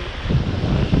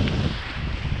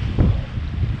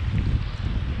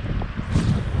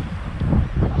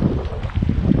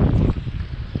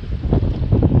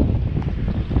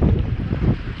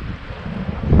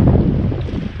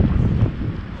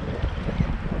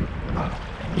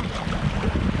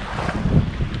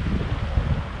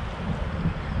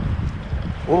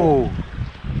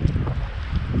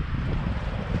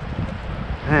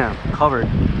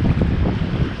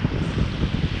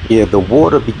 Yeah, the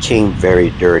water became very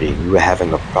dirty. We were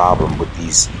having a problem with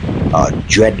these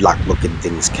dreadlock looking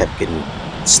things kept getting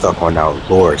stuck on our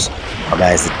lures.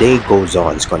 As the day goes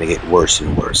on, it's going to get worse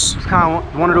and worse. It's kind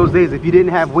of one of those days, if you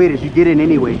didn't have waders, you get in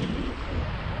anyway.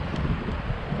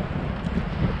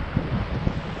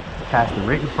 Casting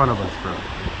right in front of us, bro.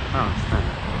 I don't understand.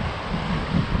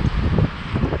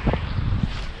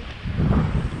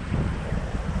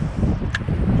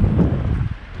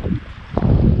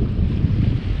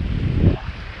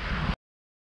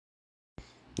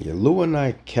 Yeah, Lou and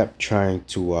I kept trying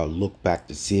to look back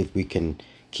to see if we can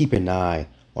keep an eye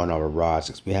on our rods,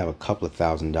 because we have a couple of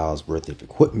 $1,000s worth of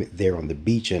equipment there on the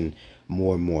beach, and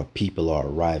more people are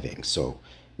arriving. So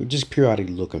we're just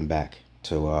periodically looking back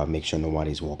to make sure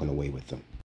nobody's walking away with them.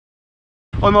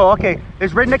 Oh no, okay.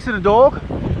 It's right next to the dog.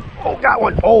 Oh, got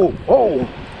one. Oh, oh.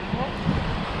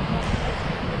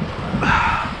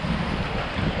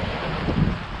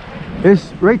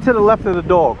 It's right to the left of the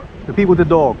dog. The people with the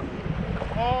dog.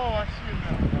 Oh, I see it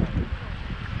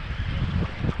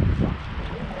now.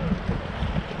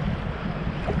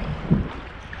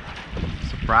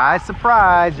 Surprise,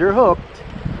 surprise, you're hooked.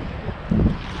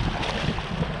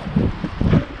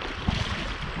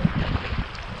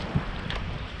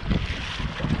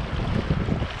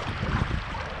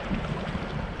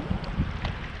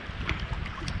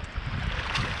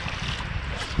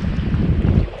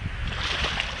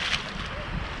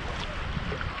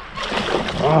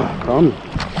 Oh, come.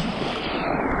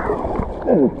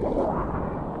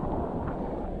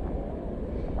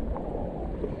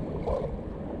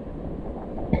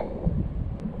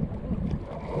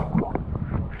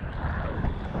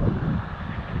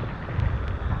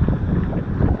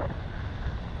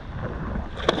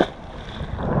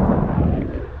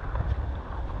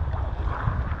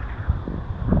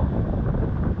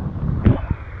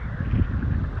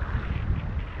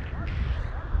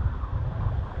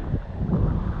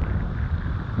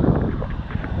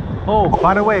 Oh,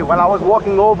 by the way, while I was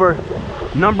walking over,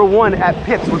 number 1 at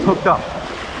Pips was hooked up. Oh,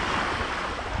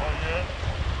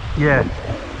 Yeah. yeah?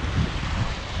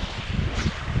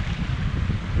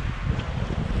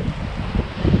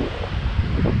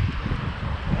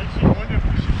 I actually wonder if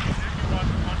we should be digging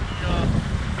on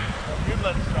the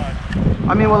inlet side.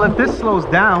 I mean, well, if this slows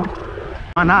down,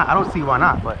 why not? I don't see why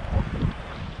not, but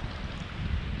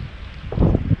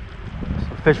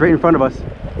fish right in front of us.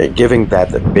 And given that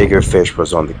the bigger fish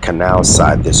was on the canal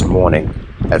side this morning,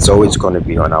 that's always going to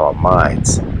be on our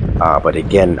minds. But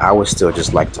again, I would still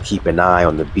just like to keep an eye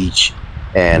on the beach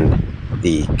and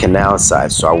the canal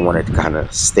side, so I wanted to kind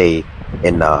of stay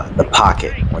in the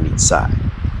pocket on each side.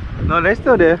 No, they're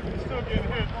still there. It's still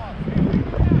getting hit.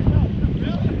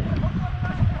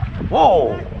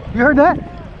 Whoa! You heard that?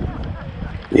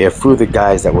 Yeah, a few of the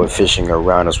guys that were fishing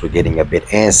around us were getting a bit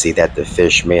antsy that the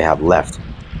fish may have left.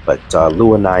 But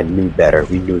Lou and I knew better.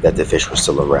 We knew that the fish was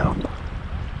still around.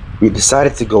 We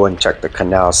decided to go and check the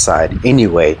canal side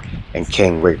anyway and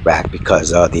came right back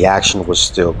because the action was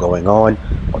still going on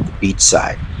the beach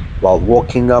side. While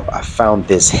walking up, I found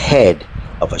this head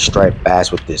of a striped bass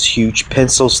with this huge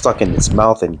pencil stuck in its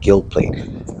mouth and gill plate.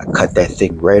 I cut that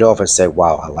thing right off and said,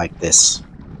 wow, I like this.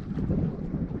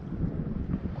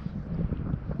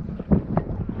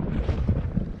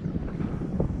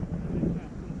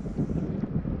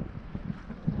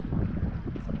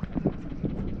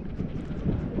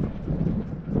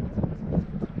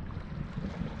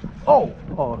 Oh!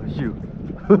 Oh, shoot.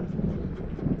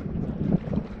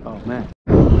 Oh, man.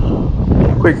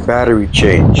 Quick battery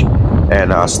change,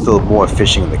 and still more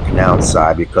fishing on the canal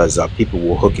side because people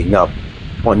were hooking up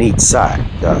on each side.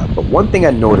 But one thing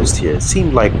I noticed here, it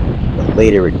seemed like the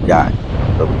later it got,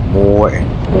 the more and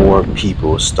more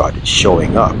people started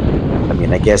showing up. I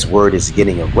mean, I guess word is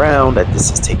getting around that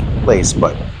this is taking place,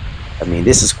 but I mean,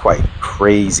 this is quite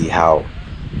crazy how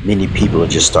many people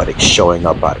just started showing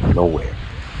up out of nowhere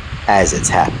as it's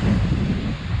happening.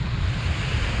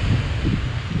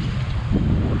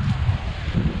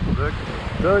 Good.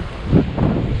 Good.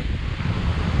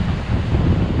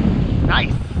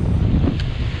 Nice.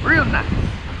 Real nice.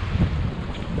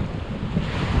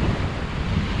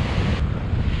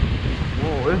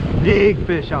 Whoa, there's big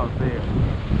fish out there.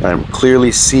 I'm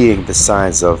clearly seeing the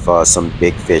signs of some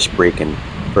big fish breaking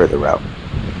further out.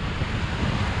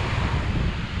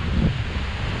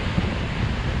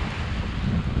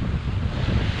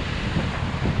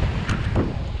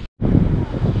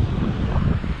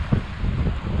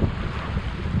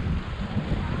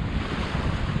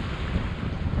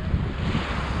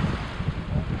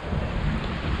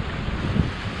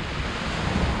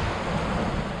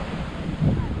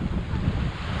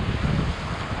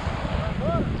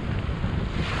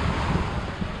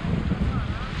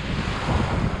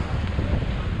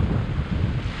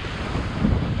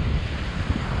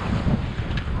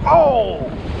 Oh!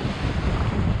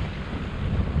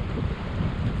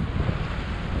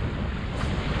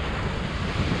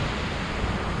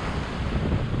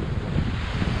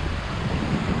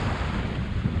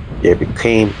 It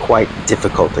became quite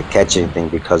difficult to catch anything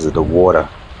because of the water.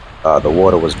 The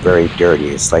water was very dirty.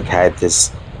 It's like had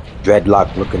this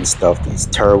dreadlock looking stuff, these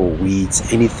terrible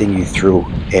weeds. Anything you threw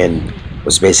in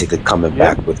was basically coming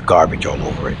back with garbage all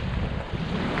over it.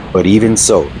 But even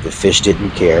so, the fish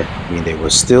didn't care. I mean, they were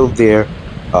still there,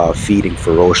 feeding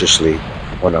ferociously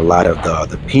on a lot of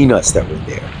the peanuts that were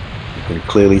there. You can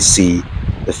clearly see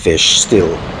the fish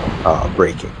still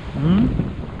breaking.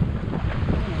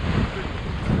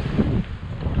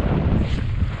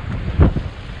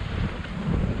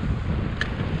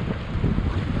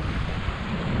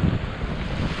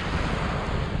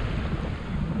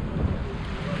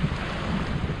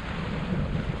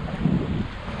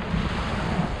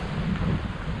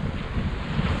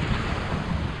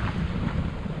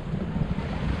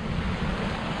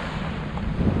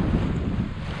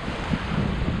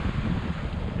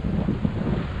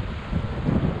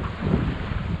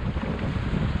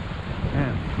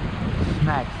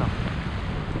 Snag something.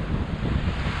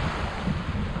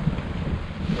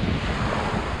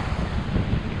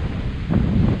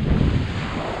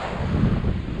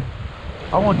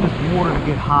 I want this water to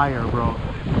get higher, bro.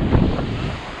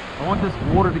 I want this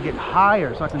water to get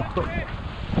higher so I can go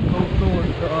towards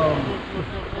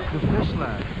the fish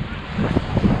line.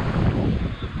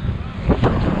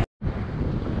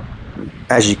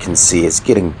 As you can see, it's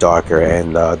getting darker,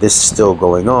 and this is still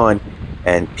going on,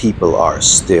 and people are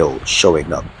still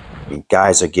showing up. I mean,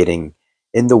 guys are getting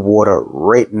in the water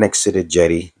right next to the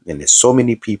jetty, and there's so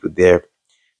many people there.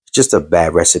 It's just a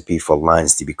bad recipe for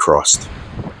lines to be crossed.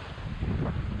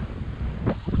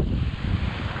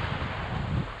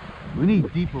 We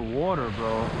need deeper water,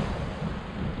 bro.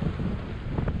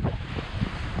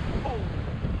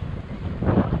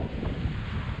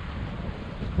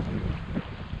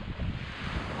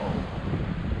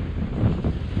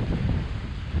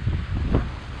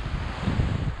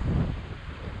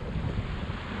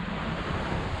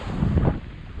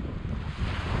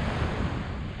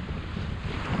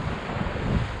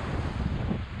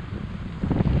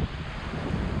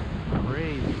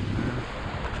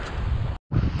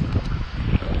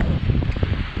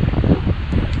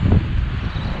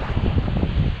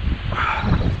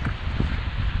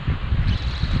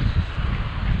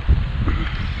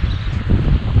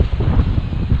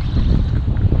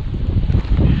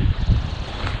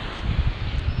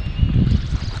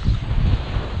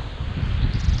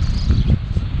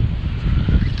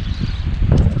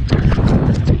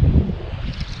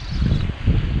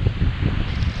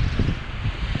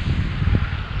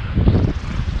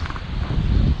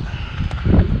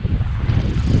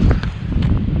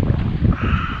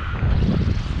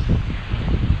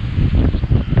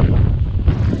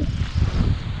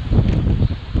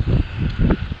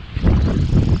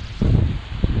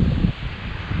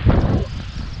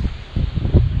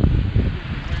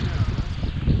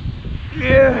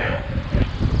 Yeah.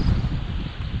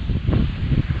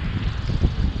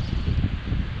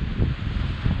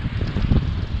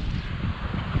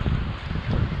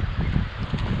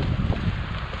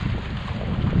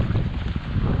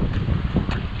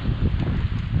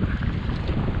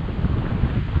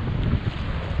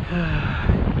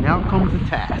 Now comes the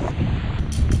task.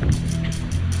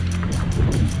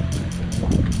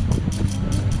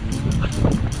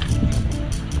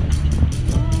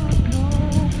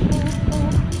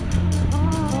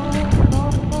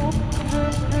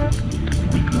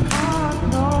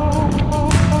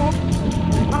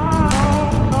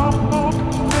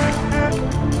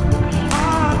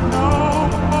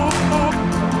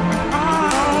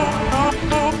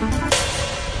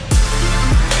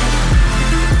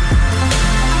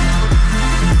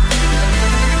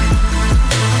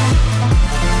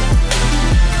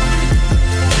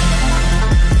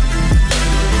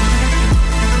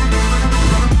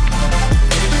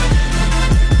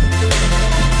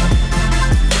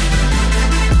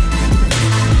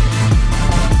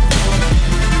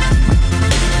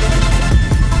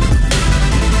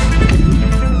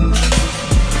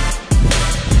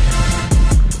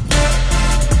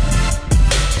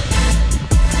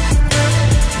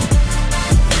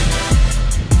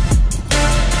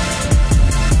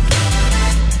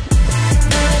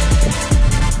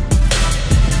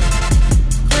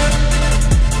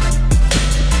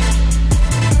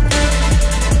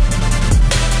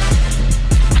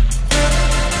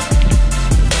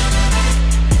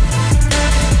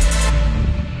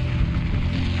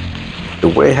 The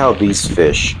way how these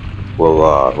fish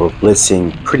were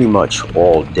blitzing pretty much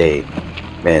all day,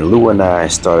 man, Lou and I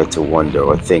started to wonder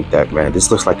or think that, man, this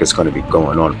looks like it's going to be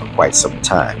going on for quite some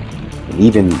time. And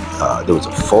even there was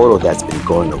a photo that's been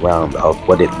going around of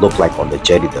what it looked like on the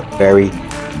jetty the very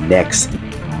next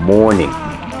morning.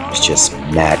 It's just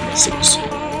madness. It was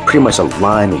pretty much a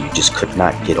line where you just could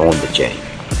not get on the jetty.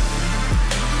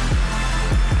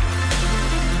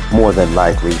 More than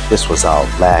likely, this was our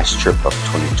last trip of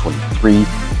 2023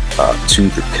 to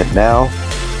the canal.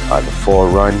 The fall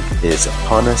run is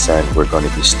upon us, and we're going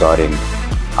to be starting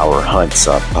our hunts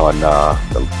up on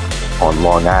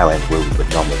Long Island, where we would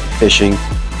normally be fishing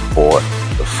for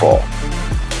the fall.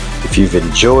 If you've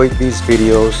enjoyed these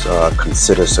videos,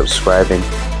 consider subscribing.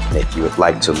 And if you would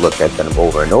like to look at them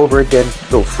over and over again,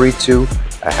 feel free to.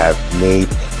 I have made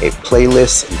a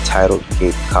playlist entitled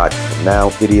Cape Cod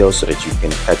Canal videos so that you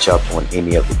can catch up on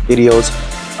any of the videos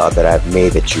that I've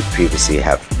made that you previously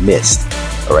have missed.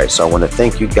 Alright, so I want to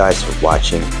thank you guys for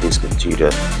watching. Please continue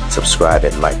to subscribe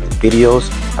and like the videos.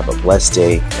 Have a blessed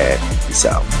day and peace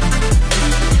out.